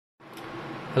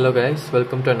Hello guys,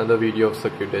 welcome to another video of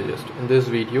Circuit Digest. In this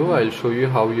video, I'll show you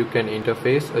how you can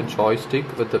interface a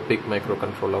joystick with the PIC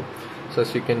microcontroller. So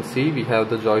as you can see, we have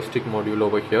the joystick module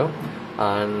over here,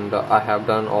 and I have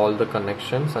done all the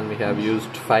connections, and we have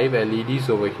used 5 LEDs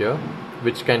over here,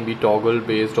 which can be toggled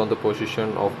based on the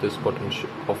position of this potential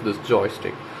of this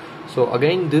joystick. So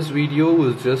again, this video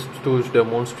is just to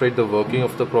demonstrate the working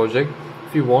of the project.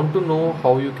 If you want to know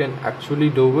how you can actually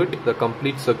do it, the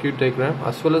complete circuit diagram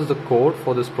as well as the code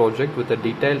for this project with a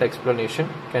detailed explanation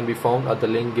can be found at the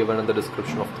link given in the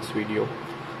description of this video.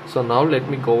 So now let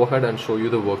me go ahead and show you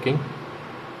the working.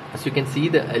 As you can see,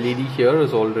 the LED here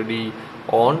is already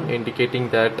on, indicating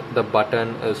that the button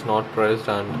is not pressed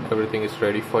and everything is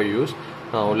ready for use.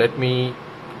 Now let me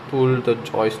pull the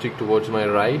joystick towards my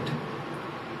right.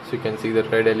 So you can see the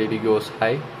red LED goes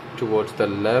high, towards the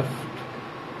left,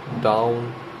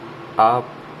 down, up,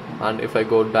 and if I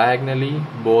go diagonally,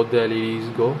 both the LEDs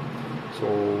go.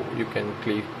 So you can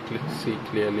see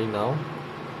clearly now.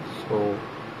 So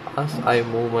as I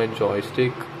move my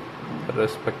joystick, the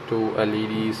respective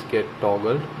LEDs get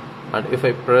toggled, and if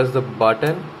I press the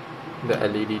button, the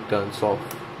LED turns off.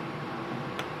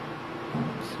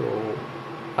 So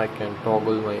I can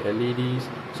toggle my LEDs.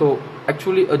 So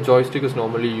actually a joystick is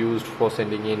normally used for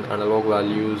sending in analog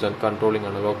values and controlling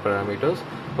analog parameters,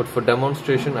 but for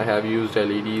demonstration I have used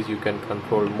LEDs. You can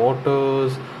control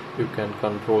motors, you can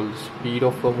control the speed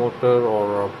of a motor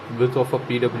or width of a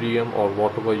PWM or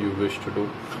whatever you wish to do.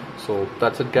 So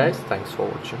that's it guys, thanks for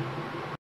watching.